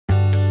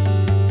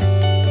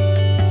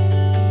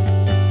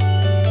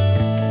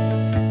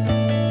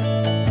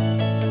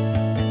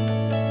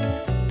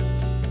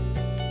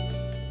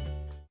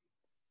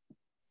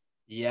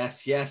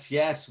Yes, yes,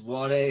 yes.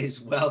 What is?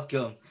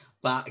 Welcome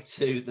back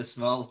to the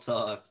Small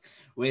Talk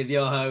with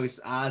your hosts,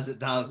 Isaac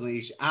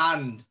Dalgleish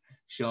and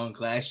Sean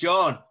Clare.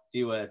 Sean,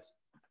 few words.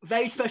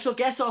 Very special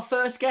guest, our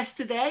first guest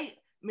today,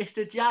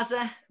 Mr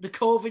Jazza, the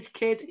COVID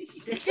kid,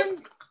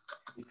 Dickens.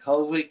 The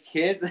COVID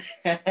kid.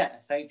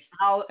 Thanks.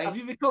 Have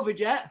you recovered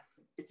yet?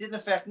 It didn't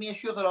affect me. I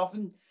shook it off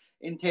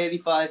in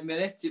 35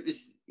 minutes. It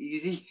was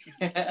easy.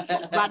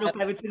 Ran up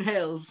Everton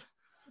Hills.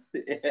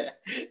 Yeah.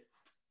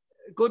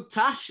 Good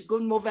tash,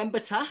 good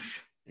Movember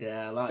tash.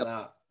 Yeah, I like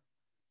that.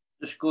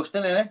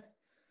 Disgusting, innit?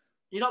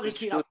 You're not going to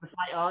keep up the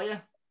fight, are you?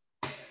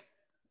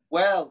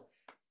 Well,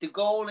 the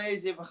goal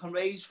is if I can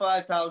raise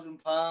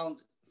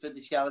 £5,000 for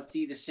the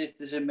charity, the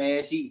Sisters of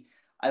Mercy,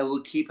 I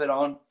will keep it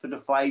on for the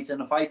fight.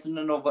 And the fight's on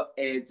another,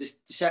 the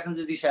 2nd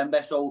of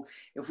December. So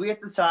if we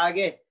hit the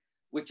target,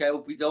 which I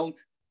hope we don't,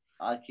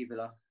 I'll keep it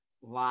on.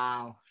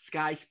 Wow.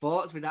 Sky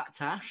Sports with that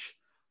tash.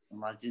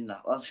 Imagine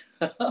that, lads.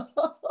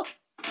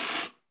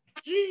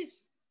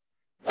 Jeez.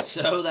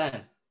 So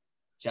then,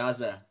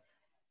 Jazza,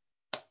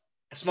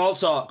 Small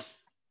Talk.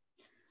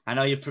 I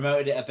know you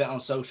promoted it a bit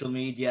on social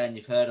media and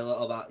you've heard a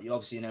little about, you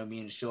obviously know me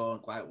and Sean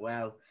quite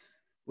well.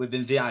 We've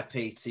been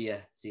VIP to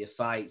your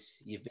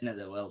fights. You've been at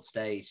the world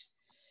stage.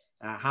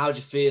 How do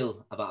you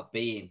feel about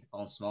being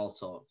on Small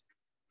Talk?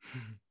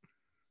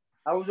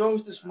 I was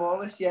always the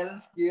smallest, in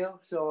school,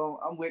 so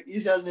I'm with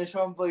you on this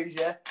one, boys,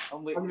 yeah?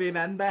 I'm with you.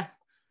 Remember.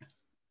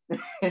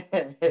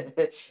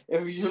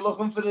 If you're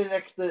looking for an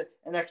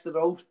extra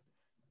roast,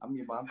 I'm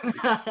your man.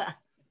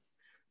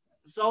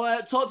 So,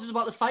 talk to us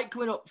about the fight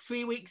coming up.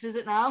 3 weeks, is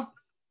it now?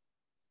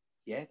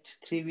 Yeah, it's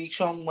 3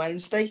 weeks on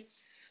Wednesday.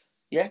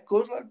 Yeah,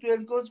 good, like,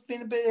 really good. It's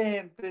been a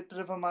bit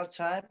of a mad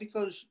time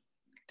because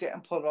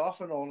getting put off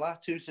and all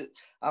that, too,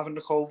 having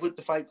the COVID,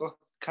 the fight got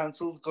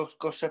cancelled,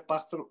 got set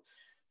back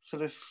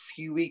for a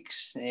few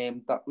weeks.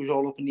 That was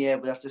all up in the air.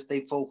 We have to stay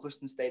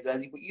focused and stay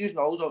ready. But you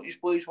know, don't you,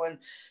 boys,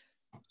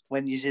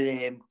 when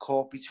you're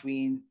caught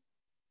between,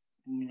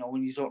 you know,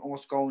 when you don't know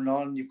what's going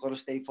on, you've got to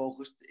stay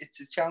focused. It's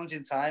a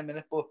challenging time,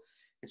 innit? But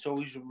it's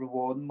always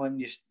rewarding when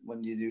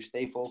you do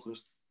stay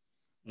focused.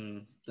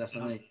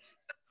 Definitely.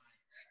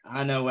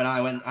 I know when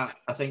I went, I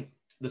think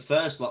the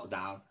first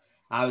lockdown,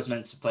 I was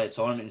meant to play a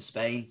tournament in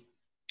Spain,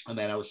 and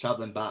then I was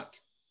travelling back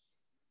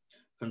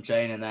from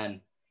training, and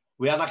then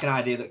we had like an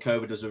idea that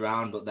COVID was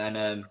around, but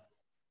then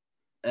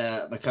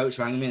my coach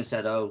rang me and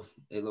said, "Oh,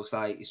 it looks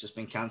like it's just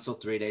been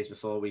cancelled 3 days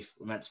before we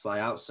were meant to fly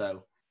out."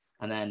 So,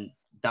 and then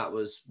that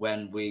was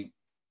when we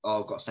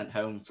all got sent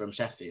home from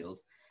Sheffield,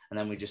 and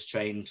then we just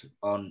trained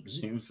on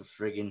Zoom for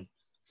frigging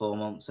 4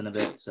 months and a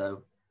bit.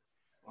 So,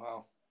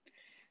 wow.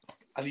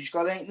 Have you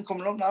got anything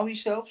coming up now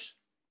yourselves?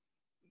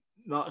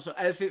 No, so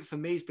everything for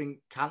me has been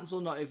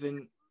cancelled, not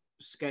even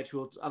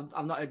scheduled.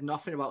 I've not heard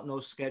nothing about no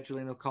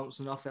scheduling or comps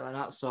or nothing like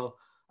that. So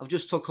I've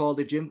just took all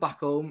the gym back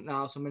home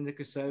now, so I'm in the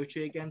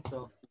conservatory again.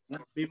 So my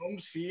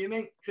mum's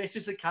fuming.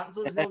 Christmas is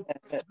cancelled.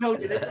 There's no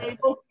dinner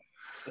table.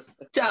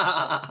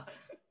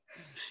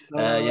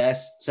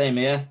 Yes, same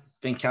here. It's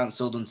been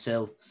cancelled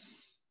until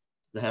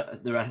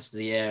the rest of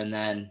the year, and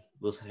then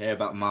we'll hear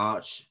about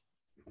March.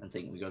 I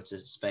think we go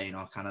to Spain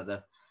or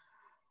Canada.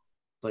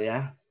 But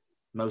yeah,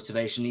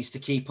 motivation needs to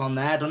keep on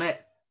there, doesn't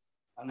it?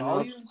 I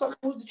know, you've got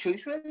no other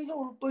choice, really,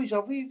 though, boys.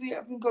 We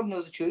haven't got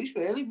another choice,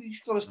 really. We've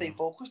just got to stay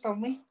focused,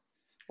 haven't we?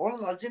 All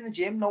the lads in the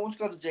gym, no one's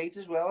got a date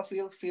as well. I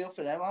feel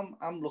for them.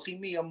 I'm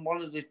lucky. I'm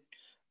one of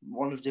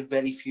the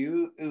very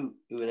few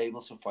who are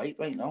able to fight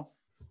right now.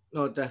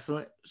 No,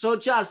 definitely. So,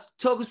 Jazz,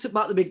 talk us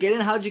about the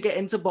beginning. How did you get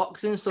into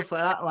boxing and stuff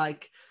like that?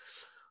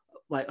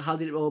 Like how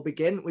did it all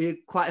begin? Were you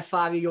quite a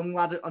fiery young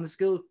lad on the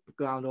school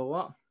ground or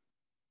what?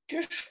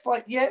 Just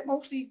fight, yeah,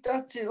 mostly.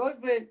 That's it.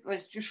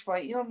 Like just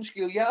fighting on the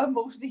schoolyard,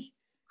 mostly.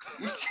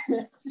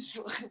 just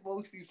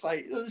mostly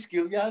fighting on the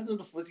schoolyard on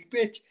the footy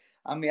pitch.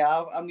 I'm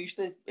used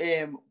to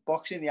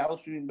boxing in the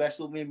house. We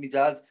wrestled me and my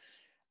dad,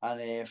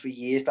 and for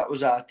years that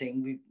was our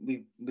thing.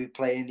 We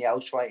play in the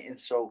house fighting.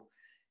 So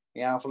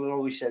yeah, I've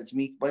always said to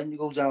me, "Why don't you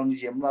go down the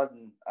gym, lad,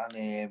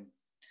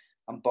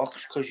 and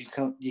box? Because you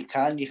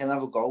can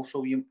have a go.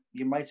 So you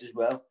might as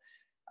well."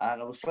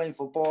 And I was playing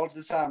football at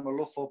the time. I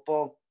love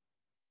football,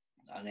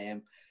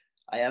 and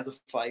I had a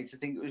fight. I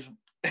think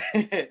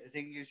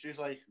it was just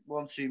like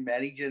one too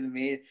many. Do you know what I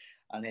mean?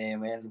 And I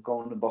ended up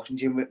going to the boxing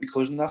gym with my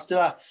cousin after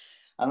that.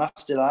 And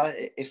after that,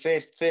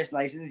 first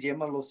night in the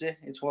gym, I loved it.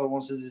 It's what I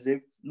wanted to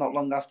do. Not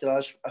long after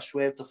that, I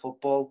swerved to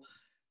football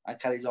and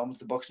carried on with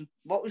the boxing.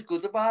 What was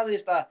good about it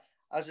is that,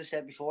 as I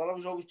said before, I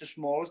was always the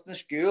smallest in the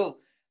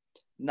school.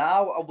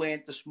 Now I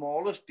weren't the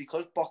smallest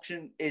because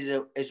boxing is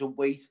a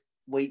weight.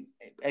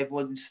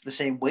 Everyone's the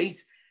same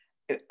weight.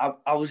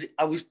 I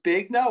was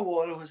big now,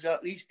 or I was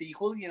at least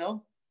equal, you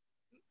know.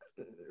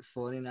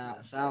 Funny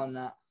that, sound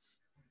that.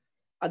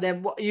 And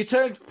then you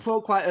turned pro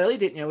quite early,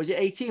 didn't you? Was it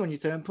 18 when you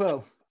turned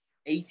pro?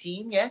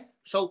 18, yeah.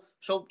 So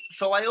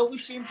I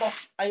always seen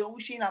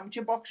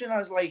amateur boxing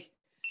as like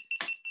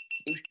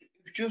it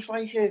was just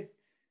like it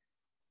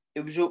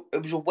was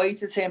a way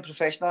to turn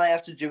professional. I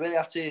had to do it.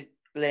 I had to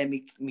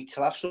learn me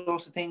craft sort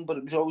of thing. But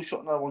it was always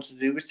something I wanted to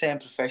do was turn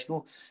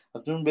professional.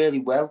 I've done really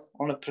well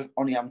on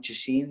the amateur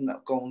scene,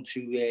 going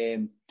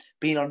to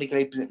being on the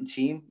Great Britain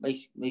team,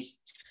 like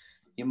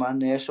your man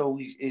there. So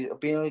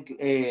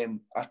being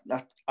at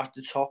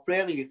the top,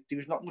 really, there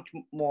was not much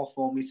more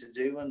for me to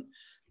do, and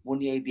won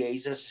the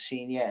ABAs as a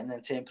senior, and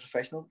then turned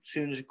professional as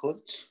soon as I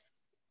could.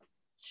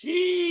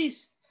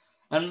 Jeez.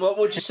 And what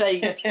would you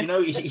say?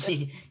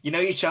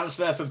 You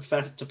transfer from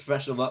to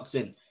professional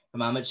boxing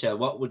from amateur.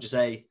 What would you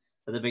say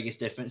are the biggest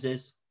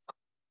differences?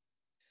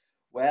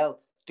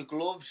 Well, the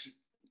gloves,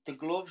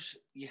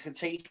 you can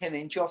take an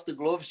inch off the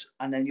gloves,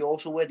 and then you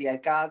also wear the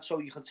head guard, so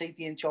you can take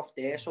the inch off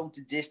there. So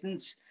the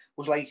distance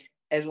was like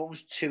everyone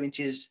was 2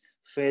 inches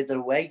further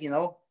away,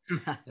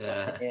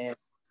 Yeah.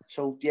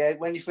 So yeah,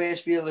 when you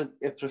first feel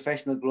a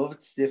professional glove,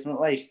 it's different.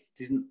 Like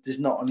there's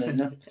nothing in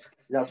there.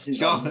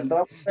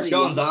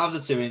 Sean's arms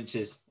are 2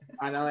 inches.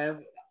 I know.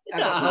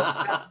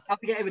 I have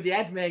to get him with the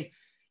head, mate.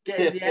 Get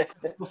him with the head,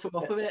 buff him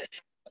up a bit.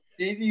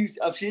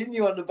 I've seen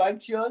you on the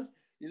bank, Sean.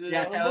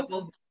 Yeah,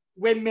 terrible.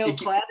 Windmill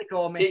Claire, they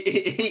call me.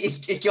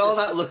 He called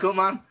that little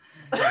man.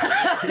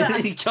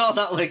 He called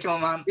that little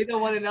man. You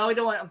don't want to know.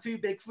 I'm too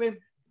big for him.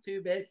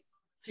 Too big,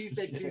 too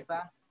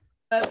fast.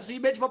 So you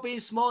mentioned about being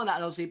small and that,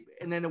 and obviously,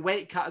 and then the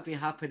weight category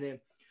happening.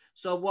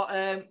 So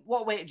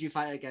what weight did you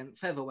fight again?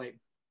 Featherweight.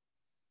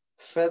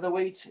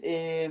 Featherweight,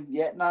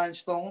 9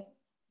 stone.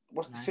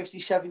 What's the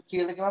 57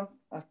 kilogram?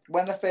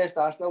 When I first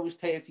started, I was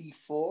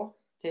 34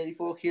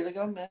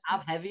 kilogram. Yeah.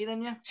 I'm heavier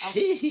than you.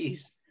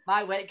 Jeez.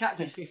 My weight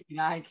category is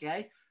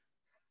 59k.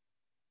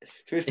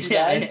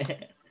 59.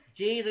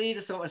 Jeez, I need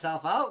to sort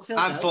myself out.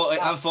 I'm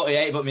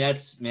 48, but my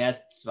head's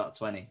about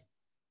 20.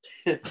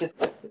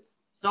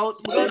 So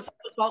we're going to talk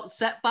about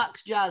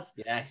setbacks, Jazz.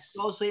 Yes.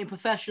 Obviously, in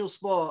professional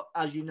sport,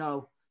 as we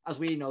know, there's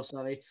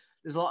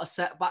a lot of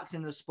setbacks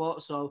in the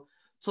sport. So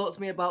talk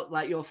to me about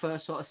like your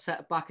first sort of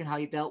setback and how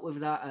you dealt with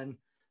that, and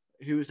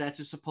who was there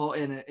to support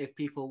you, and if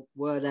people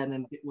were there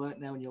and weren't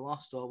there when you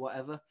lost or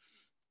whatever.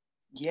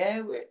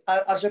 Yeah,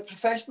 as a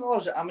professional or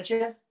as an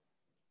amateur?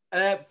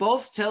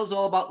 Both. Tell us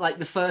all about like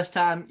the first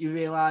time you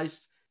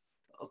realised,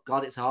 oh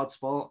God, it's a hard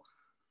sport.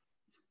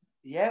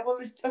 Yeah, well,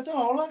 I don't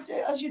know.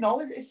 As you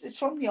know, it's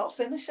from the off,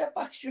 and the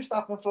setbacks just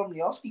happen from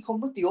the off. They come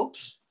with the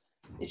ups.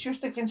 It's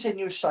just a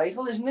continuous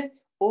cycle, isn't it?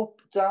 Up,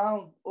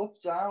 down,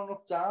 up, down,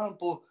 up, down.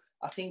 But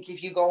I think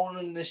if you're going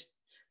in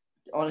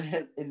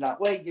that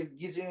way,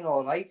 you're doing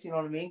all right. You know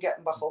what I mean?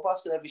 Getting back up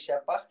after every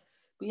setback.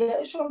 But yeah,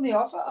 it's from the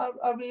off.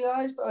 I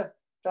realised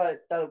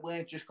that it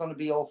weren't just going to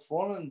be all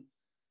fun. And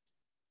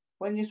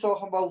when you're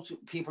talking about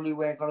people who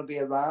weren't going to be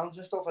around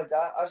and stuff like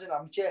that, as an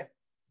amateur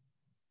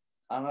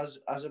and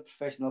as a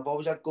professional, I've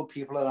always had good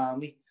people around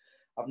me.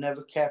 I've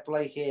never kept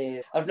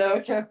bellends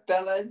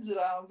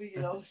around me,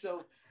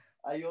 So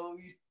I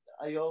always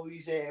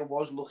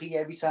was lucky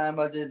every time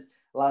I did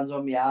land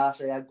on my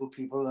ass. I had good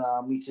people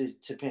around me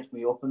to pick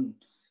me up, and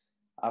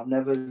I've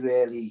never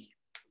really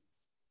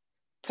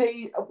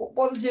paid.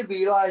 What did you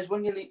realise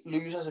when you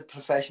lose as a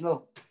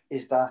professional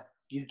is that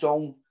you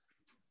don't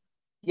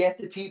get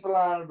the people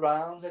aren't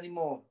around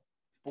anymore,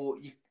 but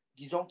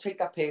you don't take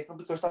that personal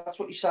because that's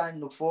what you're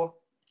signing up for.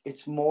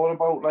 It's more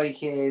about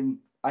like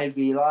I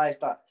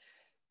realised that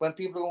when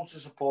people are going to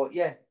support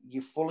you,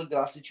 you're full of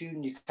gratitude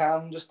and you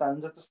can't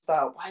understand at the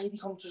start why they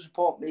come to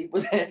support me,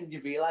 but then you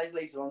realise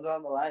later on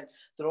down the line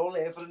they're all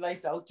there for a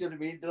night out. Do you know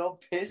what I mean? They're all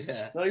pissed,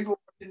 not even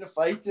watching the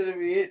fight. Do you know what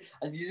I mean?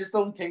 And you just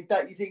don't think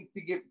that. You think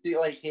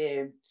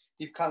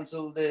they've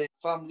cancelled the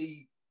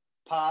family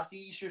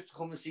parties just to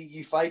come and see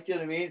you fight. Do you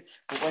know what I mean?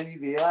 But when you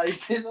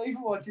realise they're not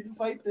even watching the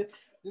fight, they're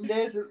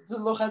there to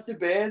look at the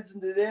birds,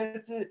 and they're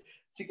there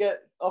to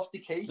get off the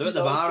cake. They're at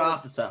the bar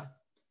after that.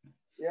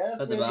 Yeah,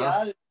 that's where they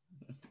are.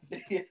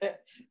 Yeah,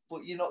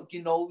 but you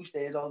know who's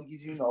there, don't you?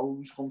 Do know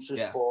who's come to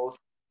support.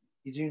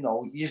 You do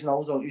know,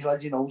 don't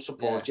you?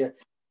 Support you.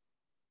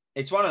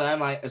 It's one of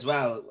them, like as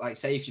well. Like,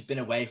 say if you've been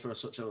away for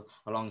such a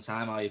long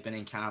time, or you've been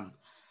in camp,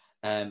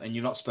 and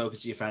you've not spoken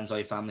to your friends or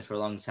your family for a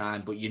long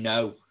time, but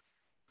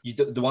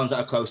the ones that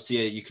are close to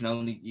you, you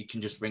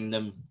can just ring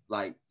them.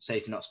 Like, say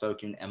if you're not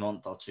spoken a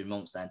month or 2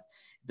 months, then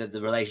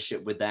the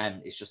relationship with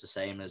them is just the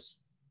same as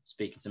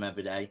speaking to them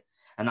every day,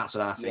 and that's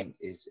what I think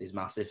is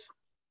massive.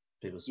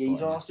 People you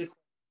don't have to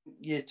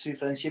your two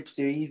friendships,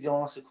 do you? You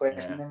don't have to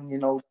question them. They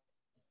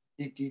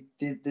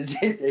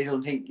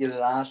don't think you're an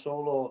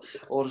arsehole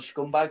or a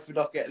scumbag for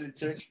not getting in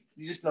touch.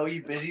 You just know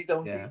you're busy,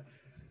 don't you?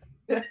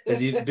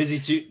 busy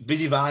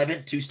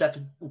vibing,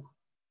 two-stepping.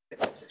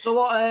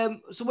 So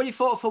so when you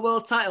fought for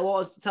world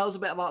title, tell us a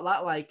bit about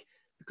that, like,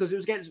 because it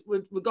was against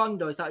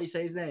Rigondo, is that how you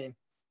say his name?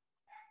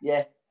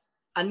 Yeah.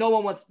 And no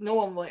one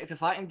wanted to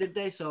fight him, did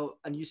they? So,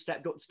 and you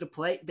stepped up to the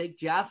plate, big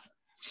Jazz.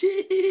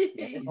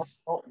 Yeah,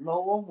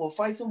 no one will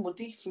fight him, would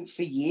he?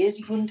 For years,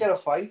 he couldn't get a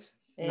fight.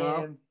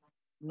 No.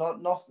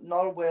 Not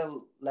a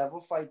well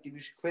level fight. He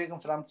was Craig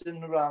and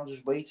Frampton around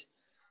his weight.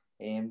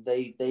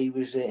 They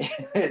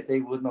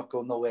would not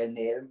go nowhere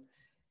near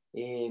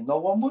him. No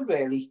one would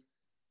really.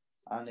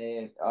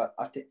 And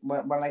I think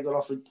when I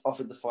got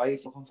offered the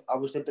fight, I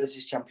was the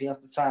British champion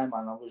at the time,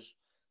 and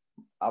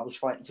I was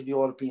fighting for the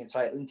European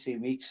title in 2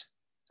 weeks.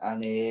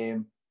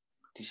 And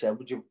they said,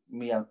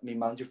 my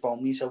manager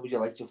phoned me, he said, would you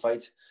like to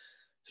fight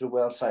for the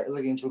world title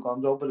against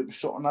Rigondeaux? But it was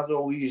something I'd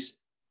always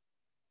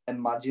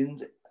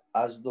imagined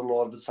as the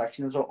law of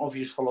attraction. I don't know if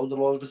you just followed the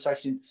law of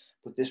attraction,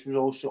 but this was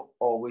also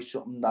always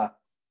something that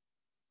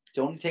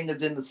the only thing I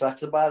didn't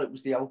attract about it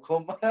was the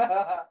outcome.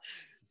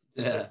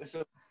 Yeah.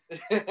 So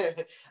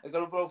I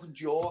got a broken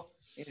jaw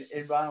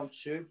in round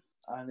 2,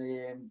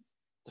 and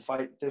the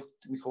fight,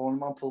 my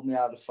cornerman pulled me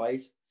out of the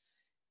fight.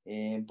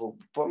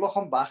 But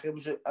looking back, I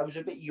was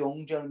a bit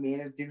young. Do you know what I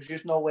mean? There was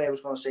just no way I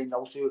was going to say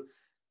no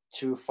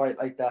to a fight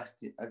like that.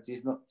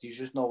 There's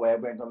just no way I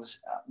weren't going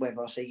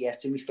to say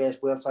yes to my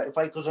first world title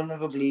fight, because I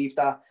never believed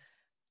that.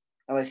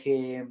 Like,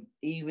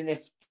 even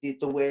if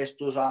the worst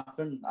does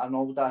happen, I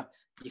know that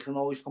you can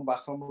always come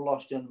back from a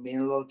loss. Do you know what I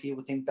mean? A lot of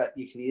people think that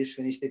your career's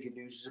finished if you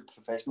lose as a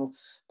professional,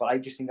 but I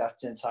just think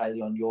that's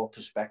entirely on your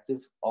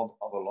perspective of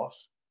a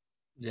loss.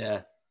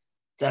 Yeah,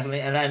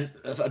 definitely. And then,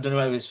 I don't know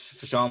if it was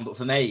for Sean, but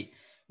for me,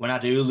 when I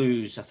do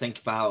lose, I think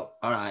about,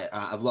 all right,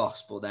 I've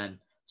lost, but then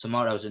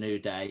tomorrow's a new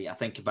day. I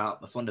think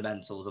about the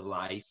fundamentals of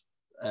life.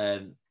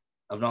 I've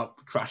not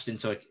crashed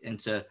into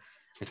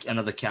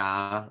another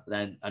car,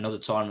 then another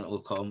tournament will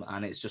come,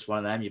 and it's just one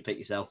of them. You pick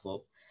yourself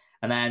up.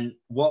 And then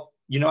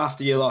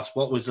after you lost,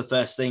 what was the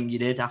first thing you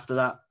did after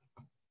that?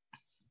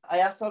 I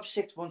had to have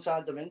 6 months out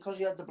of the ring because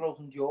he had the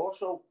broken jaw,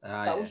 so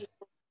that was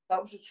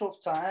a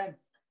tough time.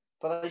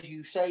 But as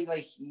you say,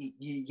 like,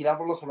 you have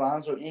a look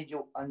around, and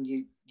you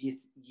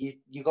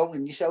go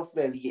in yourself,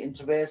 really, you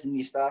introvert, and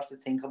you start to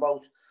think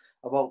about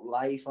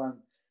life,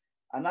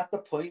 and at the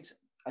point,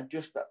 I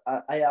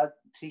had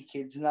 3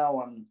 kids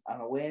now, and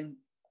I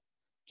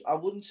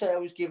wouldn't say I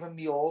was giving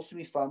me all to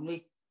my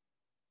family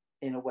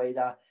in a way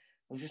that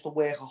I was just a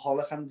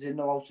workaholic and didn't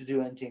know how to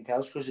do anything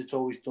else, because it's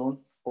always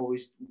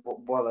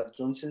what I've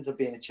done since I've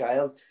been a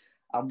child.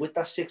 And with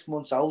that 6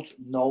 months out,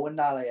 knowing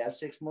that I had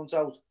 6 months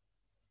out,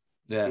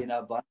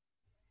 but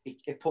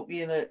it put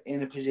me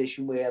in a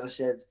position where I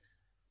said,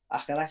 I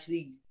can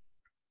actually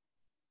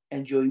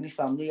enjoy my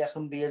family. I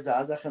can be a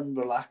dad. I can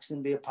relax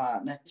and be a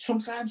partner.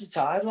 Sometimes it's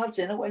hard, lads,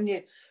 isn't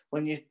it?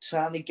 When you're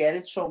trying to get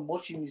it so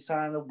much and you're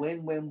trying to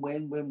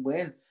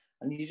win,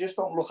 and you just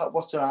don't look at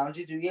what's around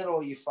you, do you,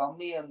 or your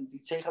family, and you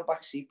take a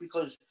back seat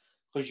because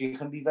you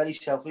can be very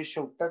selfish.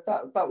 So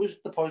that was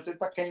the positive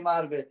that came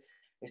out of it,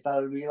 is that I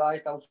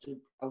realised how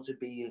to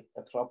be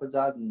a proper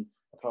dad and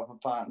a proper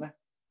partner.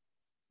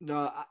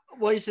 No,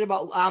 what you said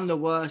about I'm the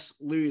worst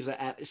loser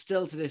ever,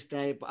 still to this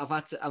day, but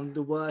I'm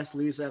the worst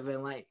loser ever.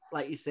 And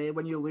like you say,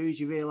 when you lose,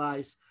 you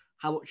realise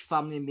how much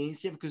family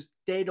means to you, because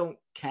they don't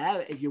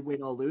care if you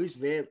win or lose.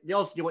 They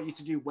also want you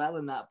to do well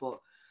in that, but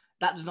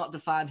that does not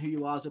define who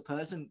you are as a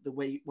person, the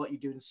way what you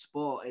do in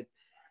sport.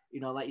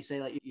 Like you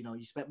say,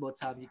 you spend more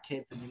time with your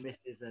kids and your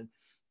missus, and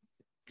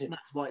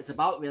that's what it's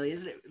about, really,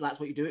 isn't it? That's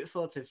what you do it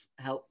for, to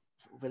help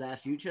for their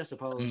future, I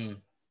suppose.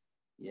 Mm.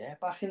 Yeah,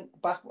 back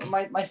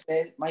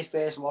my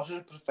first loss as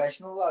a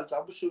professional, lads, I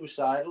was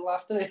suicidal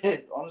after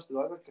it. Honestly,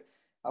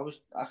 I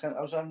was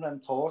having them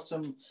thoughts,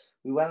 and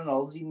we went on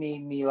holiday,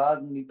 me lad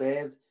and me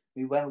bird.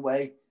 We went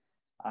away,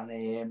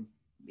 and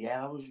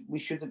we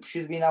should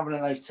have been having a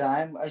nice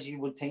time, as you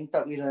would think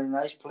that we were in a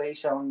nice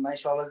place on a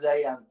nice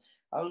holiday, and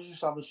I was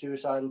just having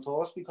suicidal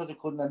thoughts because I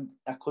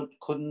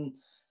couldn't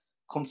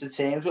come to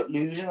terms with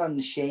losing and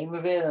the shame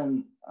of it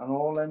and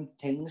all them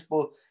things.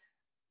 But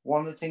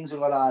one of the things I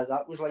got out of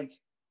that was, like,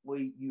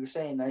 you were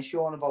saying then,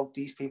 Sean, about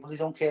these people, they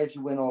don't care if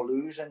you win or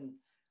lose, and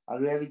I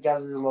really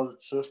gathered a lot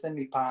of trust in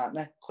my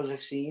partner, because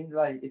I've seen,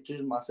 like, it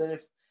doesn't matter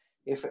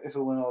if I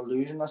win or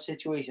lose in that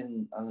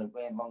situation. And it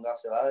went long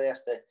after that,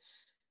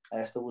 I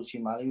asked her would she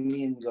marry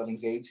me, and we got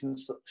engaged and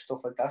stuff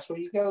like that. So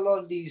you get a lot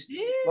of these,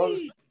 a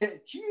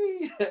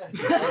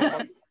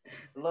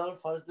lot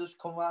of positives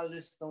come out of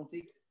this, don't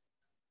they?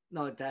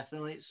 No,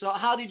 definitely. So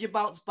how did you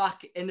bounce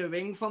back in the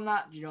ring from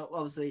that?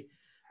 Obviously,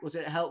 was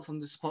it help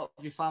from the support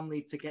of your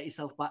family to get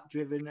yourself back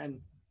driven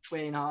and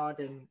train hard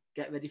and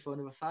get ready for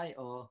another fight?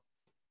 Or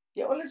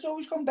yeah, well, it's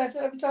always gone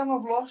better every time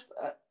I've lost.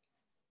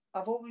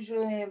 I've always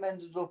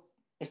ended up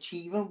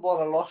achieving what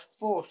I lost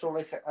for. So,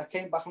 like, I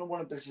came back and I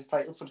won a British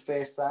title for the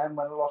first time.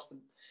 When I lost, the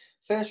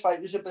first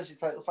fight was a British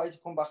title fight. I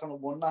come back and I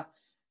won that.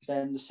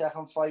 Then the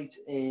second fight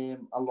I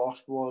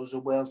lost was a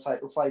world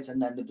title fight,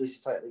 and then the British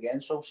title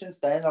again. So since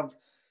then, I've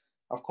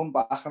come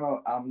back and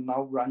I'm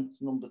now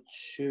ranked number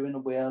 2 in the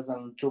world,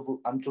 and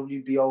I'm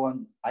WBO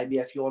and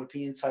IBF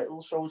European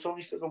titles. So it's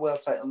only for the world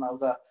title now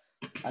that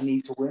I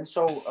need to win.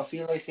 So I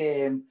feel like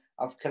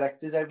I've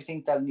corrected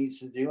everything that I need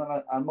to do,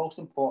 and most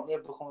importantly,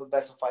 I've become a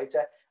better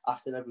fighter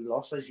after every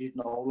loss, as you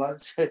know,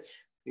 lads.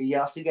 You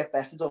have to get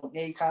better, don't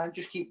you? You can't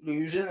just keep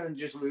losing and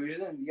just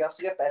losing. You have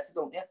to get better,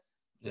 don't you?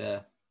 Yeah.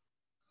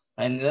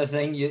 And the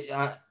thing,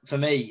 for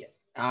me,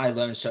 I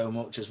learned so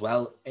much as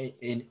well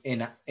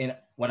in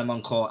when I'm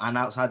on court and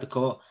outside the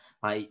court.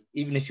 Like,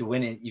 even if you're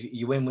winning,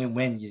 you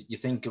win. You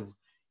think of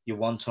your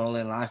one tunnel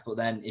in life, but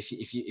then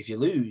if you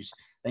lose,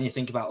 then you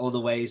think about other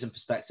ways and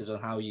perspectives on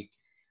how you.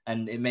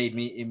 And it made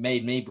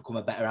me become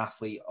a better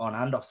athlete on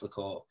and off the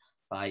court.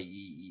 Like,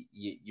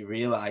 you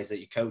realise that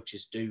your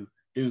coaches do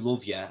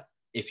love you,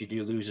 if you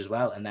do lose as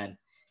well, and then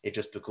it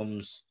just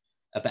becomes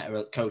a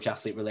better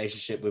coach-athlete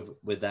relationship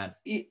with them.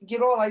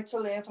 You're all right to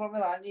learn from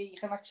it, aren't you? You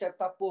can accept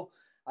that, but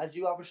I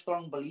do have a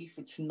strong belief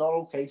it's not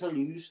okay to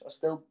lose.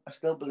 I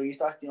still believe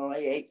that. You know,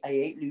 I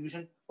hate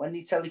losing. When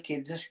they tell the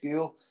kids in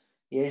school,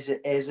 here's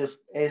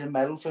a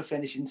medal for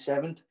finishing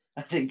 7th,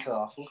 I think,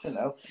 oh, fucking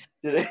hell.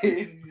 This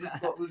is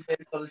what we've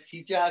got to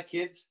teach our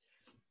kids.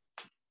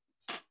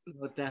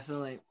 No,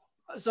 definitely.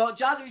 So,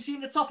 Jazz, have you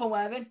seen the top I'm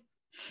wearing?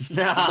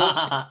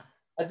 I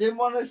didn't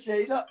want to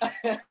say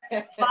that.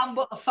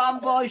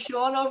 Fanboy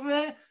Sean over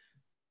here.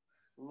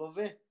 Love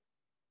it.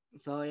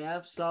 So,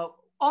 yeah. So,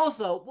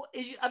 also,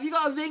 have you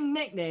got a ring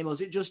nickname, or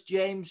is it just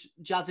James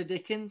Jazza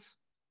Dickens?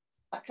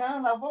 I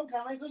can't have one,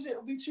 can I? Because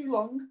it'll be too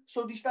long.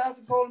 So they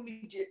started calling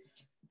me.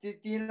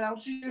 The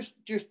announcer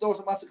just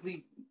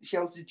automatically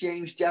shouted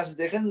James Jazza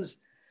Dickens,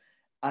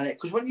 and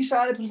because when you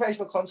sign a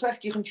professional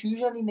contract, you can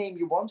choose any name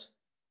you want.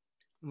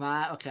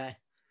 Right. Okay.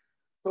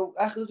 So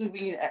I could have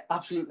been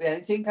absolutely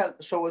anything.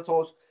 So I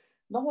thought,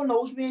 no one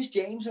knows me as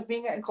James. I've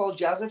been getting called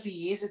Jazza for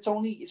years. It's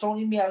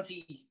only me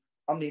auntie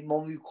and my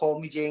mum who call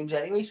me James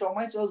anyway. So I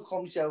might as well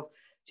call myself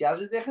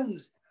Jazza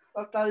Dickens.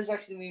 That is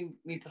actually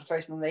my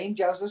professional name,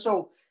 Jazza.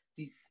 So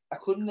I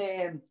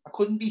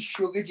couldn't be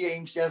Sugar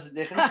James Jazza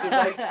Dickens.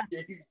 I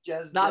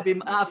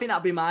think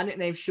that'd be my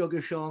nickname,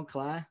 Sugar Sean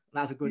Clare.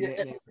 That's a good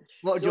nickname.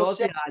 What would yours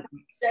be?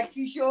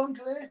 Sexy Sean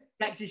Clare.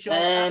 Sexy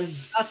Sean.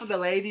 That's for the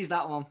ladies.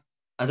 That one.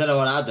 I don't know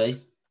what I'd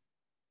be.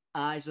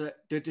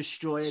 The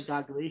Destroyer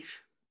Dalglish.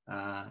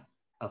 I'll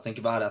think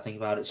about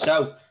it.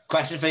 So,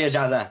 question for you,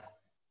 Jazza.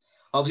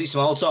 Obviously,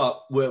 small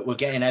talk. We're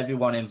getting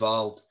everyone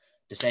involved.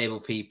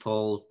 Disabled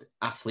people,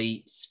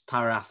 athletes,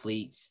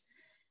 para-athletes.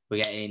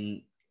 We're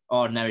getting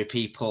ordinary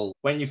people.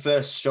 When you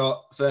first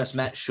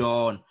met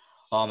Sean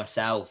or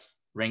myself,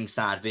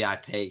 ringside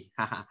VIP,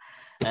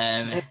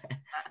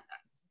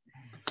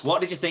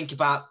 what did you think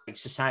about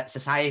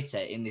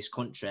society in this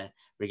country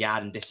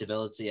regarding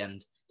disability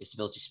and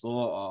disability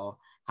sport? Or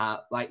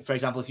how, like, for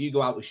example, if you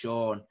go out with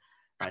Sean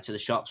to the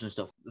shops and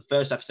stuff, the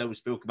first episode we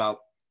spoke about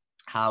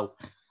how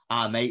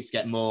our mates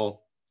get more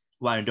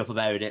wound up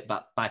about it,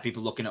 but by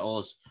people looking at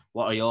us.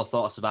 What are your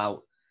thoughts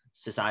about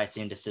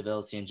society and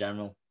disability in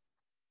general?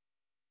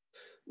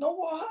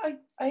 No,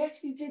 I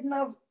actually didn't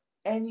have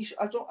any.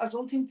 I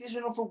don't think there's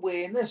enough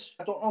awareness.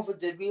 I don't know if I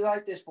did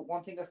realise this, but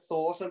one thing I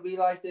thought I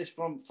realised this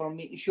from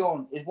meeting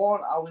Sean is, one,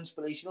 how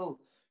inspirational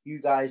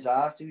you guys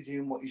are to be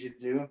doing what you're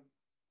doing.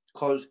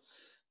 Because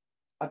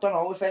I don't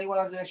know if anyone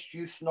has an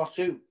excuse not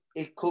to.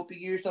 It could be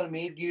used on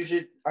me. Use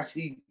it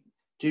actually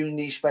doing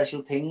these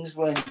special things.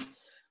 When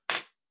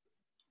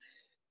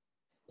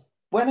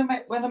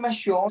I met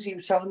Sean, he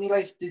was telling me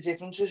like the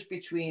differences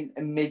between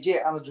a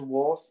midget and a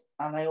dwarf,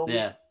 and I always.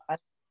 Yeah.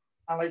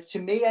 And like, to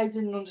me, I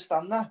didn't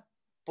understand that,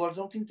 but I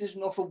don't think there's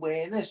enough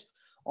awareness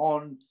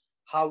on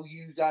how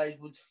you guys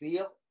would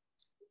feel.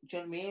 Do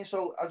you know what I mean?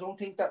 So I don't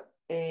think that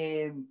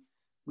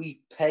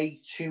we pay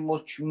too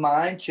much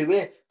mind to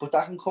it, but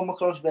that can come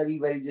across very,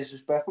 very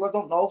disrespectful. I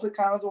don't know if it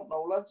can. I don't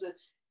know, lads.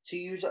 To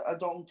use it, I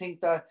don't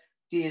think that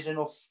there's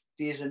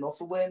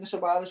enough awareness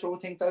about it. So I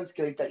think that it's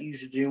great that you're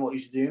doing what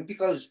you're doing,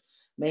 because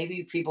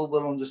maybe people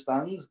will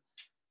understand.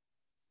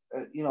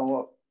 You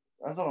know,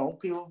 I don't know.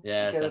 People.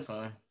 Yeah,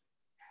 definitely.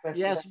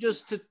 Yeah, so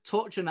just to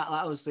touch on that,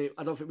 like, obviously,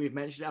 I don't think we've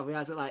mentioned it. Have we?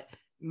 As it like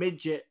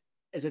midget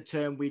is a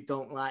term we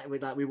don't like.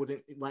 We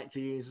wouldn't like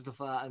to use and stuff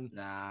like that. And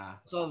nah.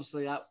 So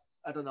obviously, I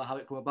don't know how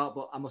it came about,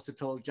 but I must have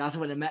told Jazza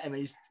when I met him,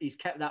 and he's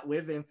kept that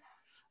with him.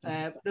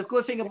 The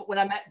good thing about when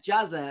I met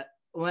Jazza,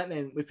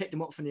 we picked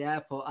him up from the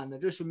airport, and I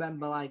just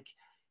remember like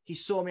he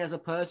saw me as a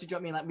person. Do you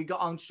know what I mean? Like, we got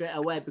on straight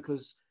away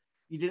because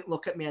you didn't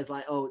look at me as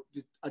like, oh,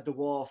 a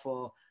dwarf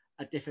or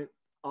a different.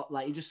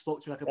 Like, you just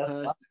spoke to me like a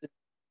person.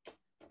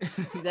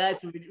 Yeah,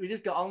 so we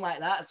just got on like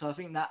that. So I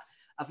think that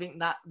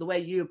the way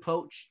you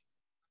approach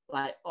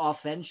like our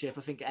friendship,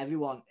 I think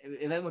everyone,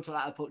 if everyone took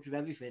that approach with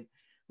everything,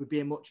 would be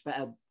a much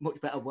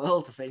better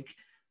world, I think.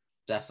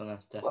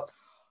 Definitely.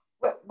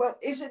 Well,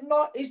 is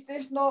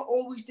this not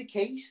always the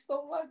case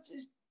though, lads?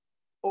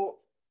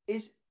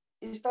 Is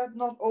that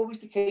not always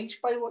the case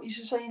by what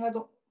you're saying? I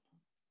don't.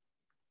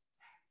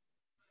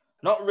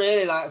 Not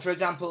really. Like, for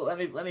example, let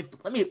me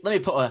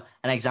put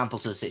an example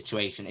to the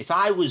situation. If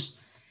I was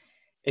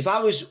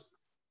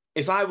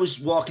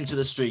walking to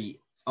the street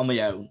on my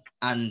own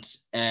and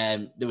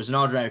there was an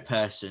ordinary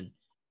person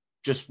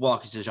just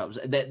walking to the shops,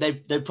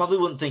 they probably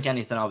wouldn't think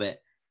anything of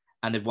it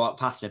and they'd walk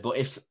past me. But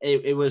if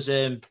it was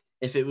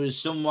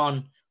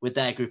someone with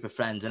their group of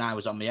friends and I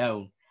was on my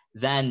own,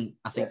 then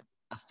I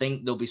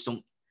think there'll be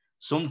some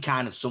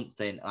kind of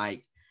something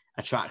like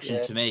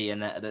attraction to me,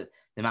 and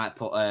they might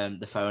put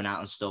the phone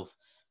out and stuff.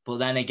 But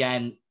then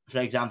again, for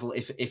example,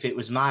 if it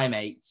was my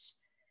mates.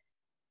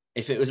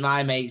 If it was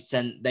my mates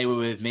and they were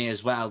with me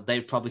as well,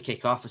 they'd probably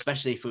kick off,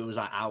 especially if it was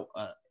like out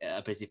at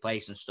a busy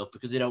place and stuff,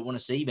 because they don't want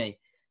to see me.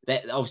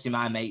 Obviously,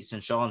 my mates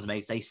and Sean's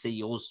mates, they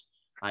see us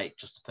like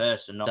just a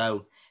person.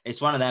 So it's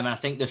one of them, and I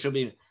think there should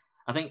be.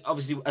 I think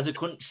obviously as a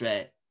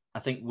country, I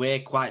think we're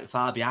quite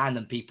far behind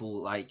than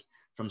people like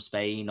from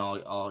Spain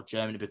or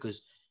Germany,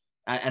 because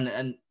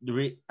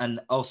And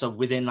also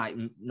within like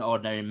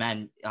ordinary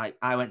men, like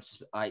I went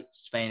to like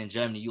Spain and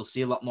Germany, you'll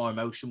see a lot more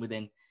emotion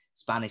within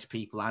Spanish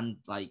people and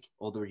like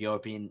other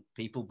European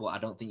people, but I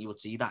don't think you would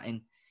see that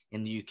in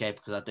the UK,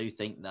 because I do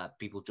think that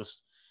people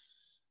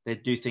they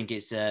do think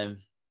it's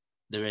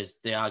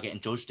they are getting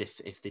judged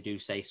if they do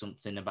say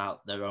something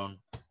about their own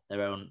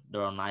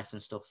life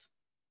and stuff.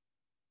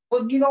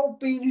 Well,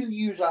 being who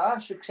you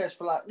are,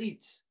 successful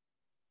athletes.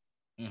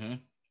 Mm-hmm.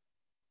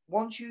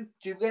 Once you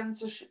do get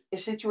into a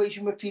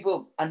situation with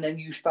people and then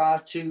you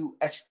start to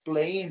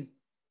explain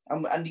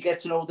and you get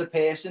to know the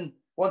person,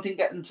 one thing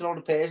getting to know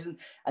the person,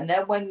 and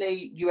then when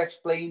you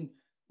explain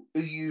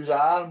who you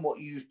are and what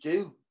you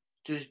do,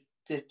 does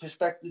the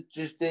perspective,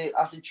 does the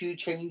attitude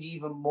change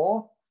even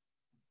more?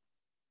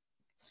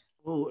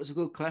 Oh, it's a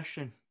good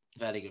question.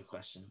 Very good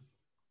question.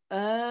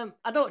 I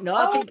don't know.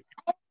 I think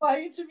my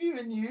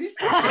interviewing news.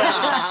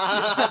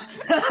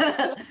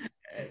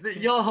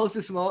 Your host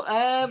is small.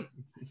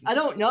 I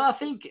don't know. I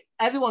think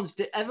everyone's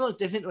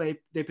different the way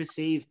they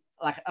perceive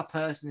like a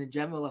person in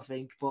general. I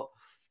think, but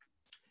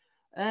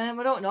I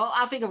don't know.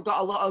 I think I've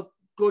got a lot of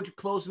good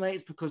close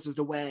mates because of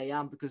the way I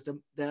am, because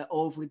they're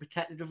overly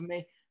protective of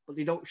me, but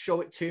they don't show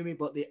it to me.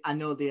 But I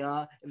know they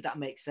are. If that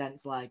makes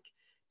sense, like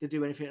they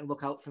do anything to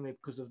look out for me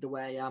because of the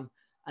way I am,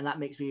 and that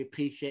makes me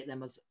appreciate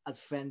them as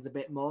friends a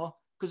bit more.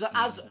 Because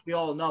as we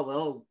all know, we're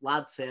all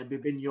lads here.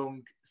 We've been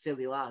young,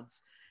 silly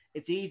lads.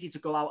 It's easy to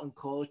go out and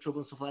cause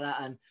trouble and stuff like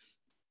that.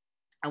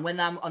 And when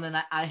I'm on a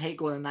night, I hate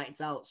going on nights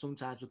out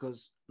sometimes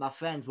because my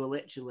friends will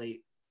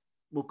literally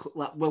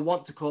will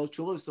want to cause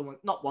trouble. If someone,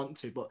 not want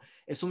to, but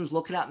if someone's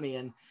looking at me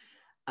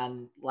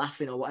and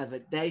laughing or whatever,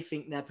 they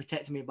think they're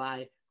protecting me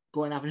by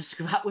going and having a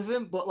scrap with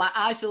them. But like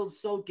I feel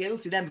so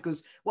guilty then,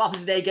 because what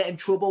happens if they get in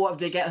trouble? What if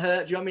they get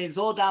hurt? Do you know what I mean? It's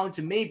all down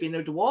to me being a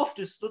dwarf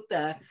just stood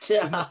there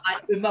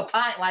with my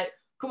pint, like,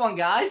 come on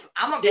guys,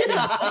 I'm not getting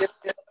involved.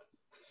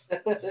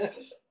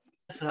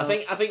 So, I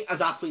think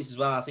as athletes as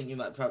well, I think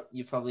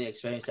you probably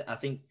experienced it. I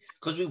think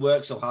because we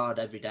work so hard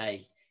every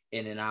day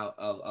in and out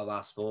of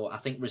our sport, I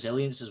think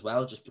resilience as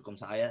well just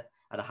becomes higher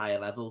at a higher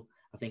level.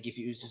 I think if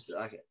you was just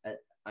like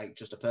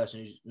just a person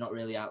who's not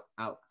really out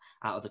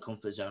of the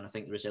comfort zone, I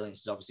think the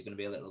resilience is obviously going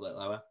to be a little bit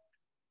lower.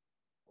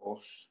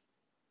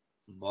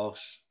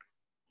 Bosh.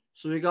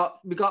 So we got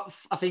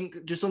I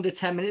think just under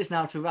 10 minutes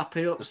now to wrap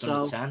it up. Just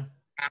under 10.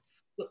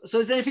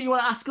 So is there anything you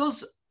want to ask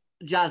us,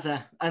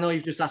 Jazza? I know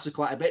you've just asked us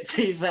quite a bit, to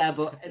be fair,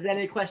 but is there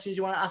any questions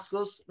you want to ask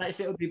us that you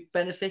think would be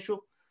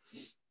beneficial?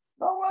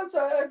 No,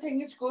 I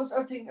think it's good.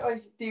 I think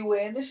like the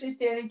awareness, is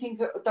there anything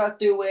that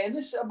the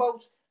awareness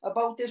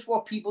about this,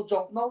 what people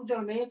don't know, do you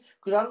know what I mean?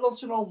 Because I'd love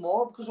to know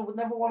more, because I would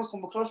never want to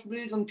come across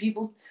rude, and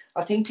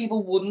I think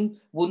people wouldn't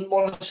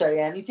want to say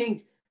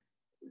anything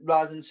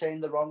rather than saying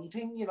the wrong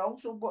thing,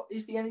 So what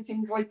is there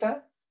anything like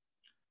that?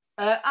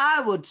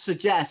 I would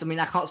suggest, I mean,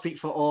 I can't speak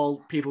for all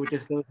people with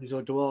disabilities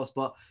or dwarfs,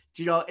 but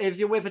if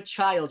you're with a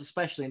child,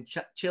 especially, and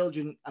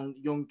children and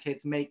young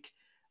kids make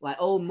like,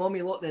 oh,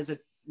 mummy, look, there's a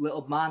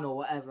little man or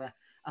whatever.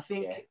 I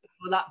think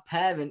for that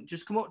parent,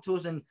 just come up to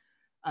us and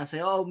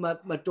say, oh,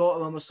 my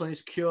daughter or my son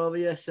is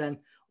curious, and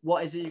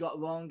what is it you got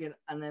wrong?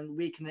 And then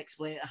we can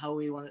explain it how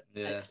we want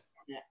to explain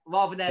it.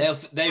 Rather than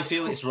they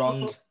feel it's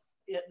wrong.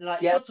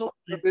 Shut up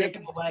and take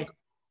them away.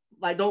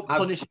 Like, don't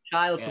punish a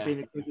child for being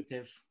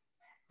inquisitive.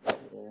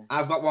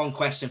 I've got one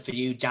question for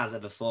you, Jazza,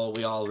 before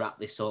we all wrap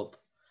this up.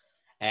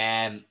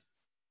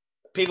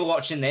 People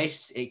watching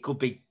this, it could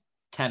be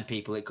 10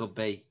 people. It could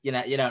be, you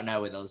don't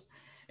know with us.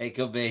 It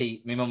could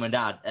be my mum and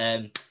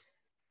dad.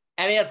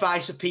 Any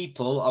advice for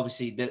people,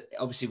 obviously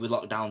with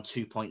lockdown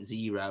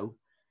 2.0,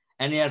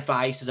 any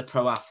advice as a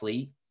pro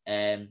athlete,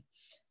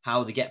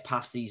 how they get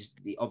past these,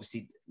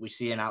 obviously we're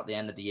seeing out the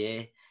end of the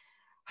year.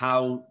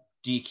 How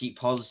do you keep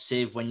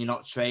positive when you're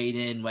not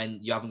training, when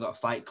you haven't got a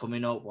fight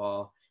coming up,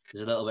 or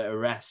there's a little bit of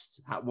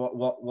rest?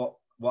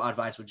 What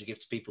advice would you give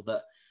to people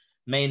that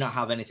may not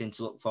have anything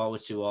to look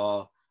forward to,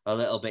 or a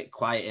little bit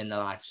quiet in their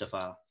life so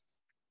far?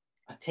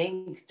 I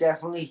think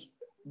definitely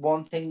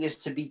one thing is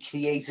to be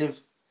creative.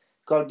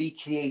 Got to be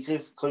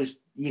creative, because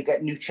you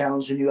get new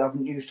channels and you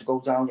haven't used to go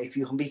down. If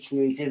you can be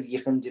creative,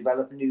 you can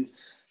develop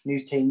new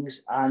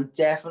things. And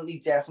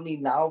definitely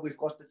now we've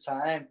got the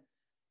time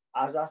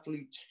as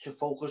athletes to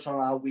focus on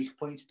our weak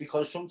points,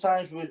 because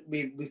sometimes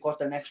we've got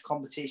the next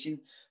competition,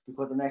 we've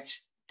got the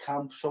next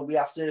camp, so we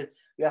have to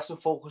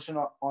focus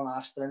on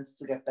our strengths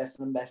to get better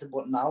and better.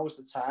 But now is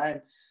the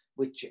time,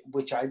 which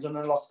I done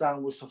in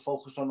lockdown, was to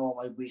focus on all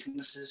my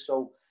weaknesses.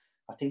 So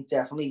I think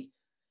definitely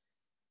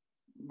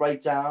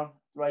write down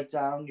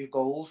your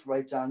goals,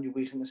 write down your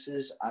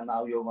weaknesses, and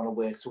now you're going to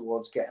work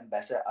towards getting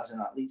better as an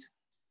athlete.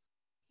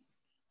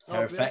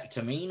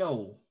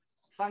 Perfectamino.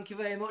 Thank you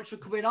very much for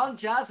coming on,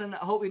 Jazz, and I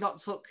hope we not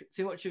took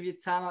too much of your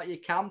time out of your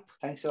camp.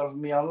 Thanks for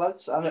having me on,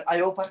 lads. And I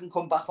hope I can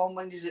come back on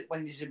when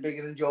you're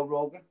bigger than Joe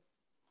Rogan.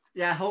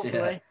 Yeah, hopefully.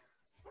 Yeah.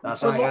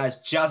 That's right, guys.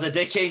 Jazza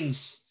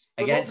Dickens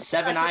against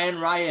 7 Iron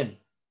Ryan.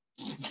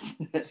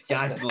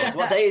 Guys,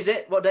 what day is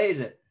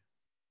it?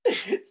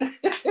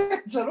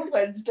 It's on a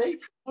Wednesday.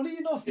 Funny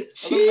enough.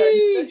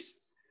 Jeez.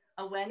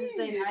 A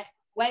Wednesday night.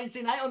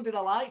 Wednesday night under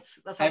the lights.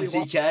 That's how we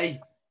want. MCK.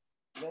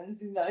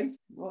 Wednesday night.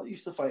 Not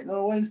used to fighting on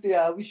a Wednesday,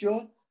 are we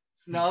sure?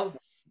 No.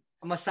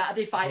 I'm a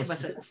Saturday fighting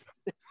myself.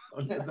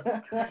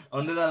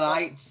 Under the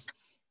lights.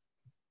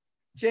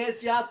 Cheers,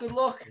 Jazz. Good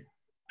luck.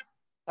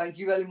 Thank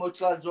you very much,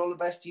 lads. All the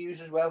best to you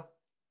as well.